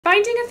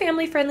Finding a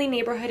family-friendly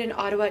neighborhood in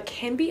Ottawa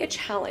can be a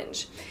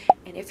challenge.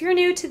 And if you're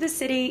new to the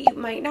city, you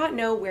might not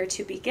know where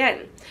to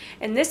begin.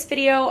 In this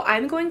video,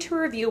 I'm going to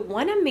review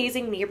one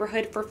amazing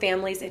neighborhood for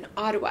families in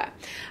Ottawa.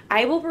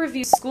 I will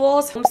review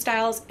schools, home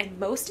styles, and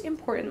most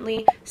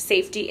importantly,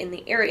 safety in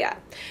the area.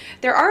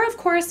 There are, of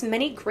course,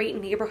 many great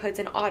neighborhoods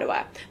in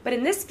Ottawa, but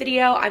in this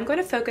video, I'm going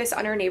to focus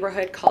on our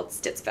neighborhood called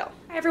Stittsville.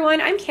 Hi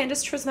everyone, I'm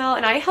Candice Trzmiel,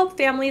 and I help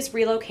families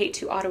relocate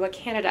to Ottawa,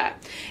 Canada.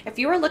 If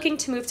you are looking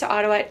to move to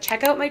Ottawa,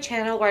 check out my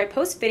channel where I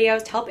post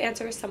videos to help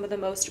answer some of the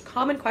most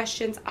common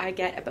questions I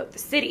get about the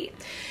city.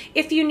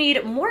 If you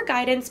need more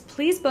guidance,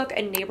 please book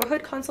a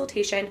neighborhood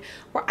consultation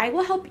where I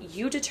will help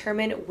you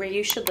determine where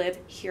you should live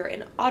here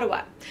in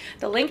Ottawa.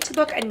 The link to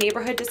book a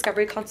neighborhood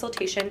discovery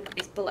consultation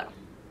is below.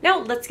 Now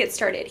let's get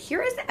started.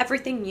 Here is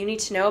everything you need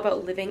to know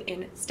about living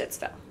in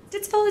Stittsville.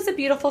 Stittsville is a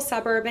beautiful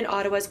suburb in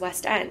Ottawa's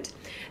West End.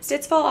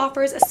 Stittsville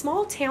offers a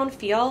small town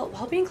feel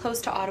while being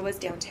close to Ottawa's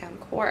downtown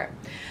core.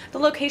 The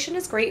location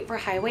is great for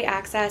highway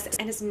access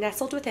and is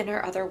nestled within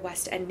our other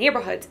West End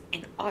neighborhoods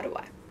in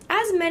Ottawa.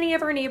 As many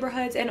of our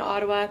neighborhoods in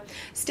Ottawa,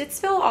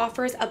 Stittsville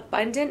offers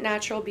abundant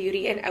natural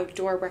beauty and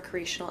outdoor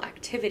recreational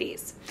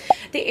activities.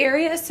 The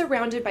area is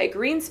surrounded by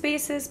green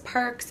spaces,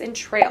 parks, and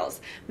trails,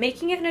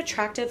 making it an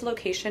attractive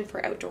location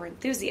for outdoor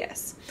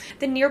enthusiasts.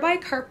 The nearby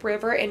Carp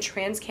River and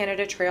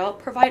Trans-Canada Trail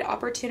provide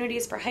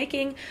opportunities for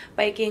hiking,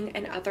 biking,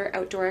 and other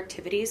outdoor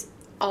activities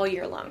all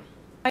year long.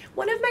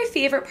 One of my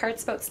favorite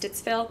parts about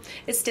Stittsville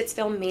is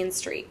Stittsville Main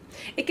Street.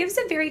 It gives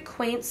a very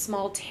quaint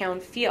small town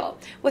feel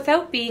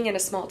without being in a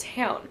small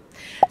town.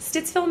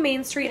 Stittsville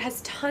Main Street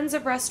has tons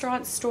of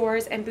restaurants,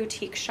 stores, and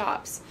boutique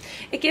shops.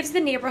 It gives the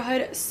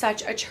neighborhood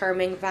such a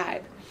charming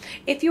vibe.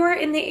 If you are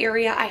in the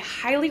area, I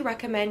highly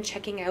recommend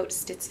checking out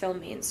Stittsville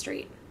Main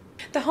Street.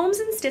 The homes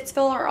in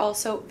Stittsville are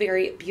also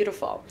very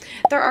beautiful.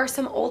 There are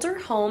some older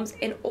homes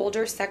in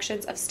older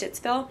sections of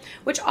Stittsville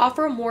which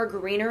offer more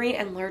greenery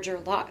and larger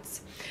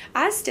lots.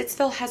 As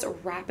Stittsville has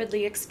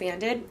rapidly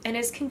expanded and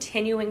is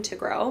continuing to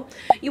grow,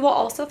 you will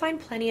also find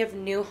plenty of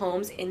new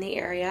homes in the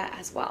area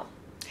as well.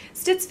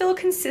 Stittsville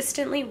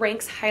consistently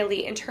ranks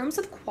highly in terms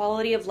of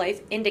quality of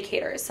life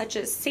indicators such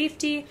as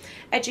safety,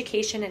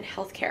 education, and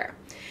healthcare.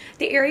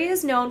 The area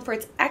is known for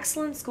its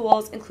excellent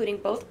schools, including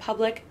both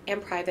public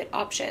and private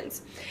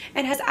options,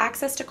 and has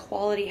access to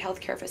quality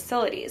healthcare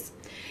facilities.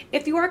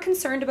 If you are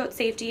concerned about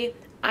safety,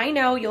 I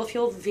know you'll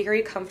feel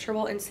very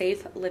comfortable and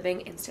safe living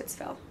in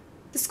Stittsville.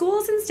 The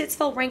schools in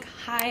Stittsville rank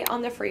high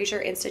on the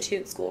Fraser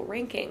Institute school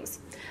rankings.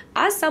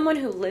 As someone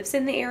who lives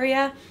in the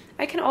area,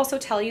 I can also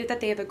tell you that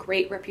they have a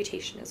great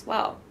reputation as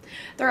well.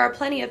 There are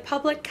plenty of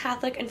public,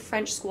 Catholic, and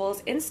French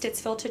schools in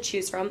Stittsville to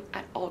choose from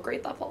at all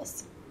grade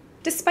levels.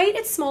 Despite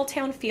its small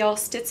town feel,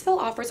 Stittsville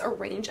offers a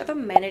range of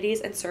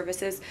amenities and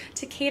services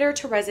to cater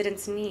to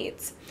residents'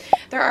 needs.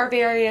 There are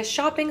various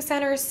shopping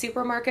centers,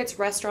 supermarkets,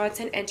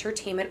 restaurants, and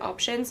entertainment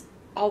options,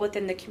 all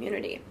within the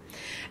community.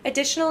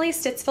 Additionally,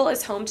 Stittsville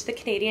is home to the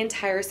Canadian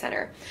Tire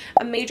Centre,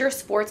 a major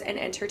sports and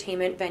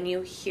entertainment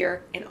venue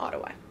here in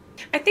Ottawa.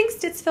 I think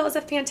Stittsville is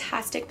a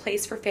fantastic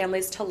place for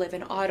families to live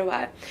in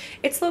Ottawa.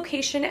 Its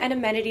location and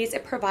amenities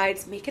it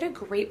provides make it a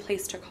great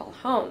place to call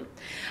home.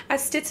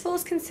 As Stittsville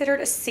is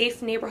considered a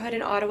safe neighborhood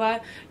in Ottawa,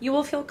 you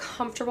will feel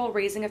comfortable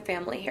raising a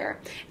family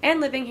here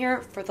and living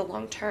here for the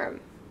long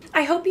term.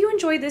 I hope you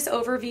enjoyed this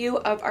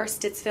overview of our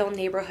Stittsville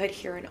neighborhood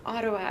here in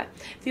Ottawa.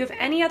 If you have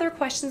any other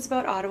questions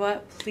about Ottawa,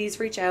 please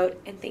reach out,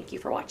 and thank you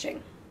for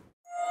watching.